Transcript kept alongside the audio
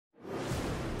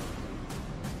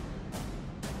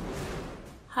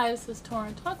Hi, this is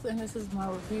Torin Talks, and this is my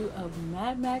review of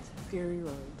Mad Max Fury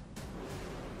Road.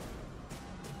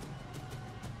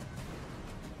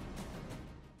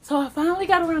 So I finally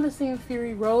got around to seeing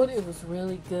Fury Road. It was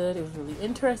really good. It was really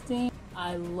interesting.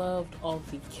 I loved all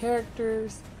the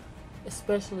characters,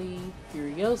 especially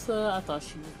Furiosa. I thought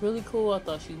she was really cool. I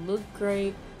thought she looked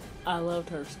great. I loved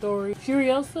her story.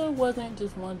 Furiosa wasn't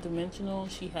just one-dimensional.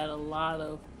 She had a lot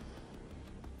of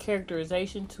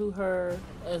characterization to her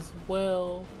as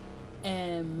well,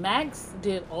 and Max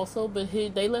did also, but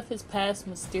they left his past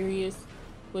mysterious,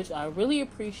 which I really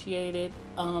appreciated.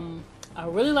 I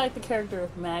really liked the character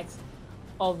of Max,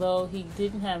 although he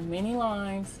didn't have many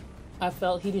lines. I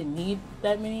felt he didn't need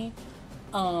that many.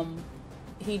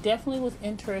 He definitely was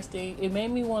interesting. It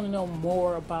made me want to know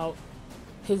more about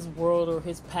his world or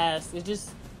his past. It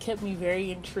just kept me very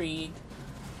intrigued.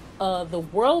 The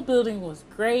world building was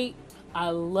great.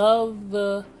 I love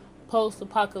the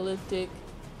post-apocalyptic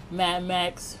Mad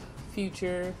Max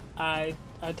future. I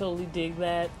totally dig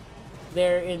that.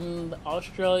 They're in the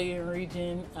Australian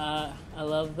region. I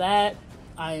love that.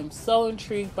 I am so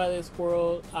intrigued by this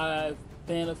world. I've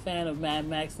been a fan of Mad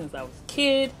Max since I was a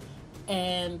kid,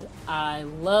 and I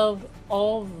loved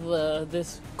all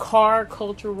this car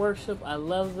culture worship. I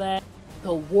love that.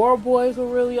 The War Boys were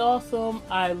really awesome.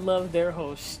 I love their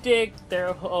whole shtick,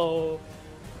 their whole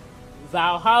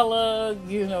Valhalla,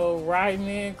 riding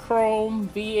in Chrome,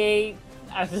 V8.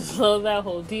 I just love that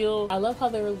whole deal. I love how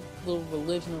their little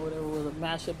religion or whatever was a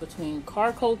mashup between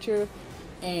car culture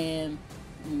and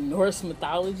Norse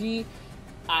mythology.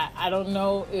 I don't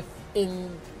know if in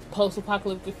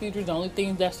post-apocalyptic future the only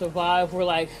things that survive were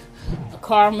like a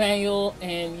car manual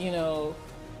and,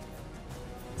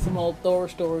 some old Thor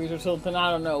stories or something. I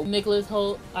don't know. Nicholas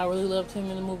Hoult, I really loved him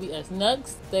in the movie as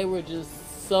Nux. They were just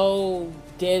so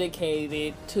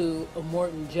dedicated to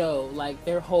Immortan Joe. Like,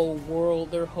 their whole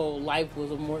world, their whole life was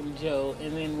Immortan Joe.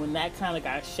 And then when that kind of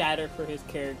got shattered for his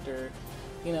character,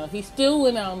 he still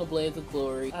went out in the blaze of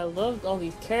glory. I loved all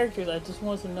these characters. I just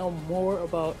wanted to know more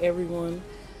about everyone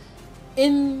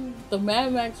in the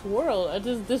Mad Max world.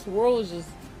 This world was just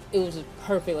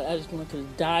perfect. Like, I just wanted to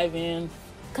dive in.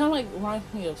 Kind of like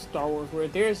reminds me of Star Wars, where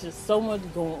there's just so much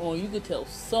going on. You could tell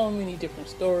so many different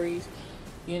stories.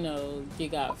 You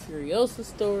got Furiosa's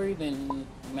story, then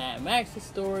Mad Max's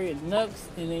story, and Nux,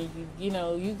 and then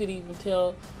you could even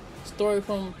tell a story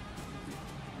from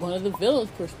one of the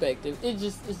villains' perspective. It's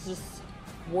just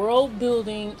world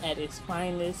building at its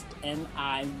finest, and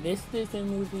I miss this in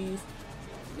movies.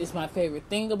 It's my favorite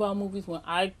thing about movies, when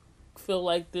I feel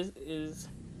like this is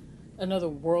another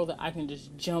world that I can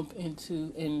just jump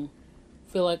into and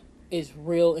feel like it's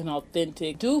real and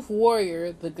authentic. Doof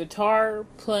Warrior, the guitar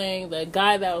playing, the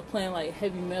guy that was playing like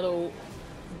heavy metal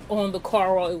on the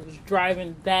car while it was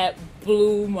driving, that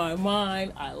blew my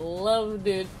mind. I loved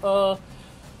it. So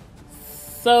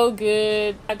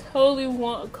good. I totally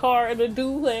want a car and a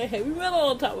dude playing heavy metal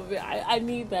on top of it. I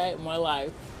need that in my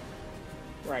life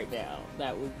right now.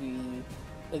 That would be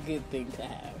a good thing to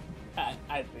have,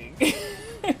 I think.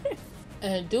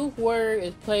 And Doof Warrior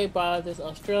is played by this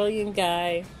Australian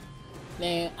guy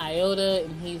named Iota,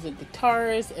 and he's a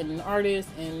guitarist and an artist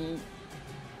and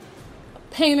a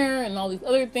painter and all these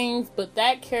other things. But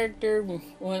that character,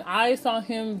 when I saw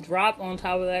him drop on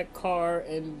top of that car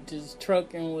and just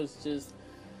truck and was just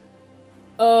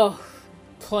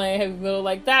playing heavy metal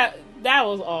like that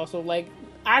was awesome. Like,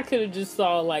 I could have just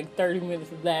saw like 30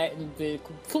 minutes of that and been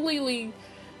completely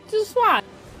just fine.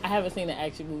 I haven't seen an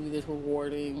action movie this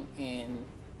rewarding in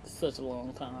such a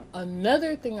long time.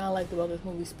 Another thing I liked about this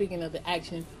movie, speaking of the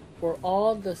action, were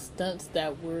all the stunts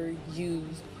that were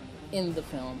used in the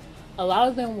film. A lot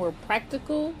of them were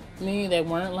practical, meaning they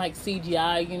weren't like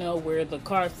CGI, where the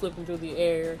car's flipping through the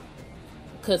air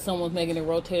because someone's making it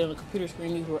rotate on a computer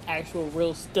screen. These were actual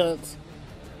real stunts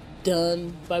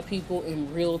done by people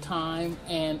in real time,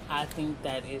 and I think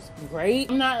that is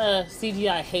great. I'm not a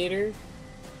CGI hater,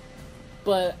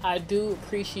 but I do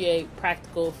appreciate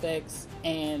practical effects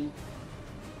and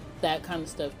that kind of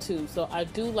stuff too. So I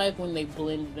do like when they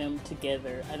blend them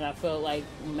together, and I felt like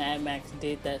Mad Max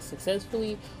did that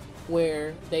successfully,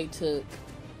 where they took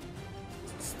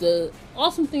the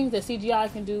awesome things that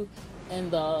CGI can do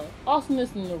and the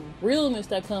awesomeness and the realness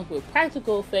that comes with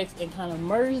practical effects and kind of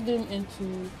merged them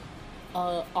into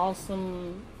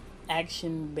awesome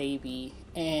action baby,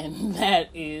 and that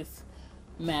is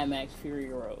Mad Max Fury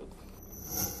Road.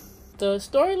 The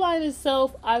storyline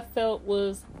itself, I felt,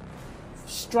 was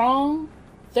strong.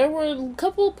 There were a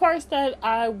couple of parts that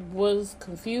I was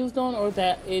confused on, or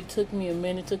that it took me a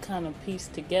minute to kind of piece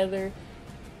together,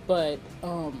 but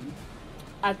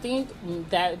I think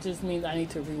that just means I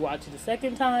need to rewatch it a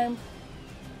second time.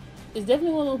 It's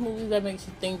definitely one of those movies that makes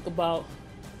you think about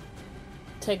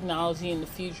technology in the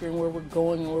future and where we're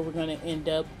going and where we're going to end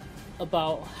up,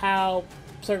 about how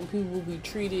certain people will be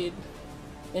treated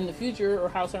in the future or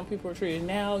how certain people are treated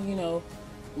now. You know,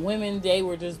 women, they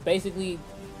were just basically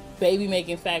baby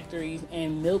making factories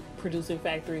and milk producing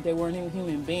factories. They weren't even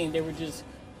human beings. They were just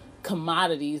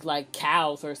commodities like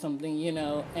cows or something, you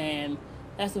know. And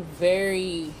that's a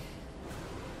very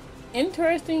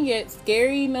interesting yet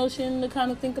scary notion to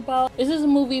kind of think about. This is a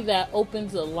movie that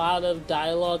opens a lot of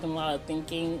dialogue and a lot of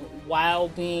thinking while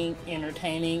being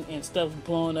entertaining, and stuff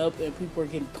blowing up and people are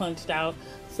getting punched out.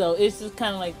 So it's just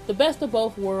kind of like the best of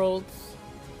both worlds,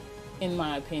 in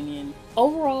my opinion.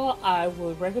 Overall, I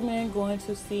would recommend going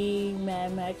to see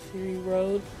Mad Max Fury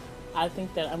Road. I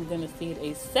think that I'm going to see it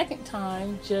a second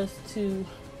time just to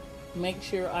make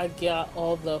sure I got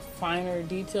all the finer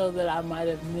details that I might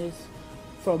have missed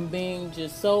from being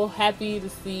just so happy to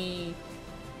see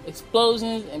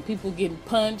explosions and people getting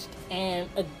punched and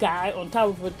a guy on top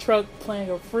of a truck playing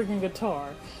a freaking guitar.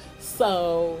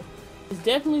 So it's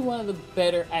definitely one of the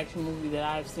better action movies that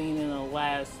I've seen in the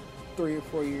last 3 or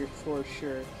 4 years for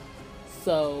sure.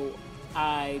 So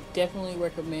I definitely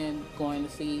recommend going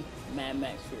to see Mad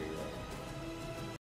Max Fury Road.